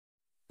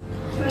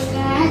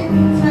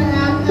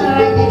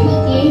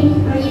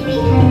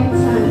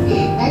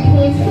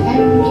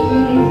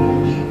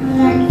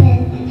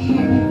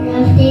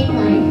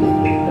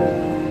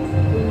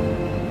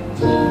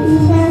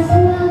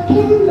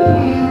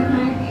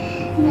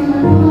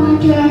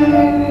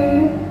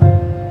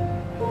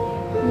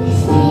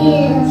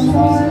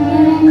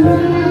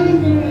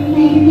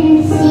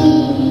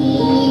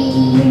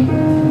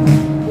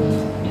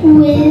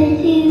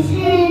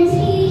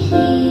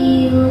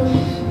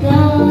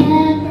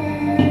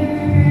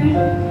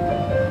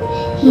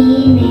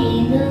He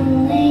made the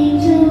lame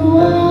to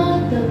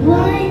walk, the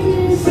blind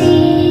to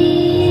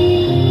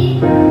see.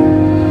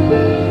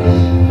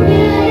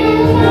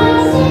 Good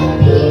thousand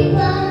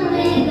people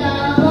with a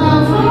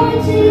love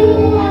heart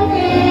to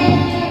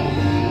pray.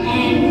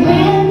 And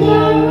when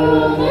the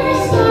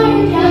ruler's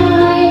daughter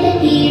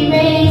died, he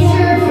raised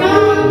her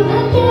from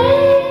the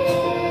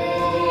dead.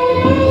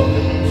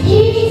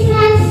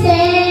 Jesus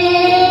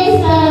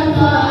is the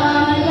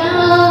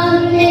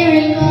God of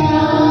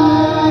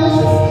miracles.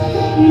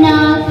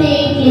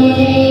 Nothing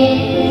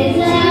is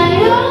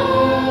at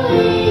all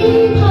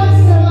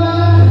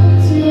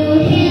impossible to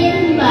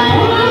him, but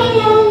I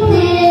know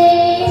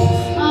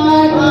this,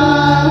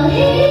 all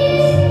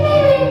his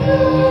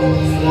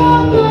miracles,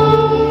 your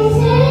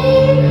most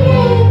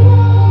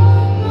incredible,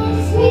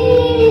 most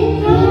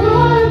sweet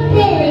of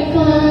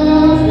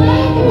miracles,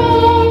 that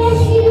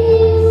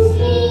rescues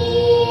me.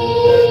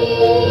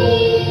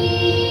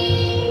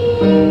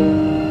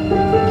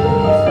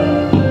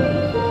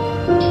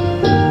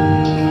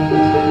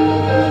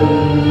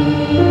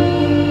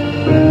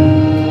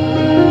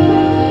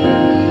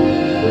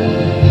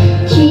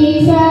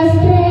 Jesus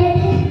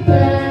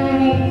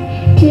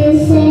died to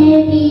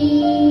save me.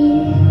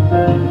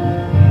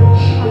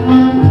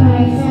 A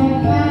price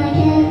that I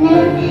can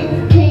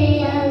never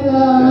pay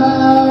alone.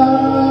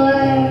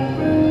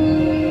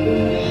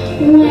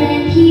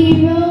 When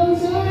he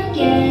rose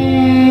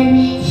again,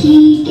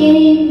 he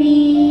gave me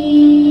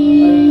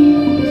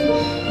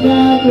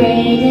the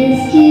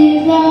greatest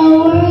gift the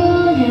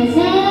world has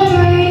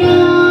ever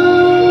known.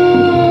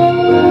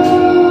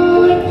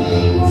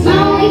 So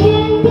I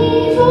can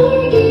be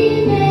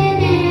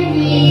forgiven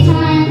every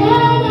time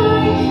that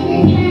I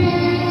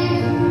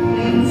repent.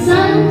 And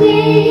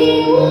someday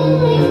he will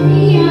lift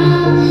me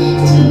up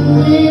to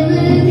live